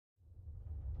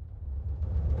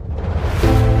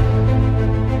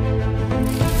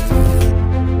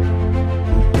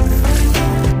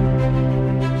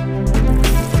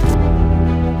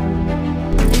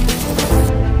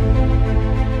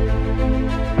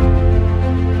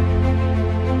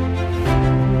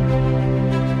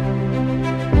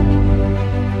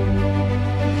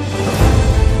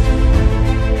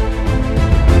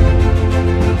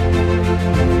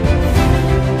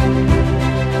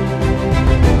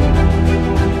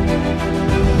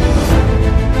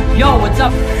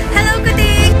up? Hello,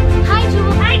 Kuting! Hi, Jewel!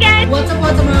 Hi, guys! What's up,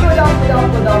 mga?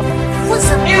 What's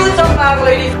up? Hey, what's up, mga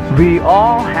ladies? We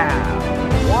all have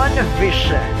one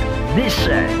vision,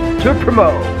 mission to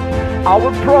promote our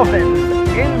province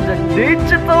in the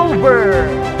digital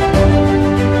world.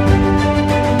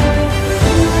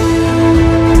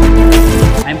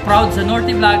 I'm proud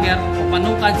Zanorte vlogger,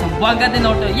 papanukan sa Buanga de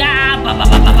Norte. Yeah!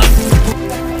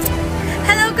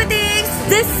 Hello, Kutings!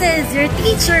 This is your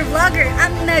teacher vlogger,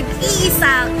 ang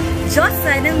nag-iisang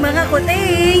Diyosa ng mga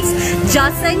Kutings,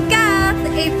 Dyosang Kath,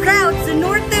 a proud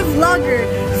Zanorte vlogger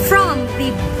from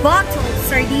the bottle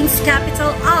sardines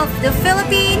capital of the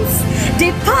Philippines,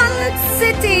 Dipolog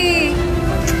City!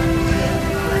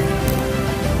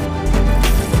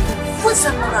 What's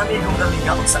up mga amigong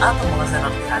gamigaon sa atong mga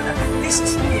Zanorte. This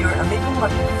is me, your AmiGONG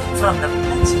Marino from the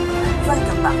Mem Cyrah.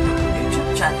 Welcome back to the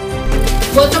YouTube channel.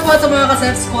 What's up, mga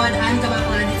ka-Sef Squad? Ano ka ba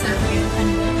pangalan sa akin?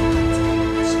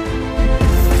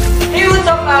 Hey, what's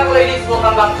up, mga ladies?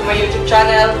 Welcome back to my YouTube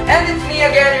channel. And it's me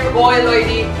again, your boy, Loyd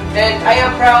D. And I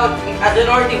am proud as a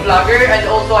Norte vlogger. And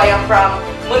also, I am from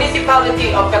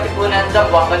municipality of Katipunan,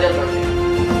 Zamboanga del Norte.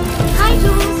 Hi,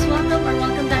 Jules! Welcome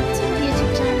back to my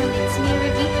YouTube channel. It's me,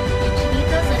 Ruby, your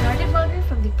Jennyca Zanorte vlogger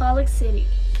from Dipolog City.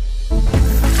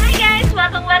 Hi, guys!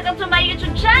 Welcome to my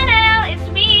YouTube channel.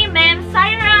 It's me, Mem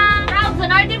Cyrah, proud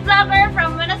Zanorte vlogger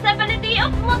from municipality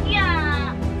of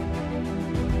Luoyan.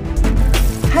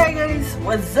 Hey guys,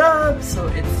 what's up? So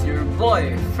it's your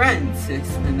boy Francis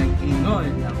na nag-ingol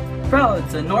ng proud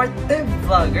Zanorte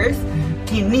vloggers,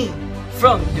 kini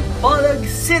from Dipolog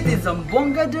City,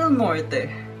 Zamboanga del Norte.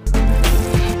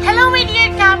 Hello my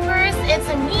dear campers, it's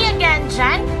me again,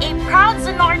 Jen, a proud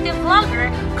Zanorte vlogger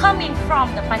coming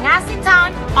from the Pangasi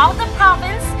town of the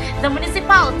province, the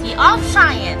municipality of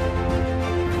Cheyenne.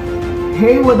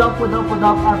 Hey, what up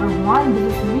everyone? This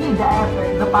is me,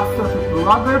 the pastor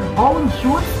vlogger, Bone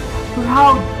Shoots,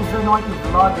 proud Zanorte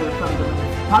vlogger from the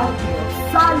municipality of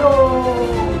Salo.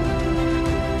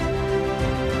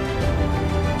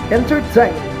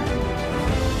 Entertainment,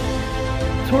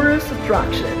 tourist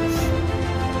attractions,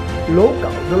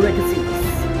 local delicacies,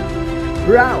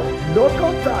 proud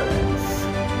local talents,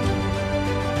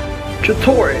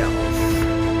 tutorials,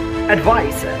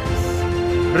 advices,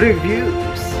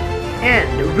 reviews, and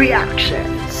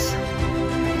reactions.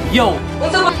 Yo!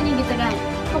 What's up?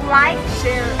 To like,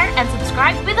 share, and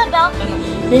subscribe with the bell.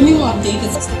 When you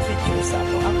updated Basta videos sa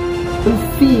ato ang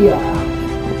Sophia.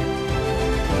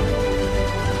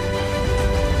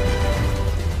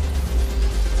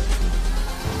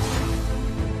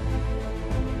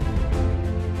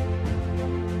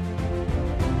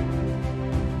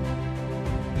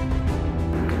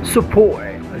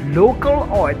 Support local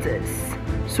artists.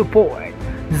 Support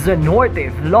Zanorte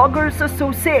Vloggers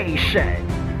Association.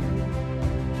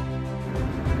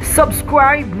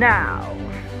 Subscribe now.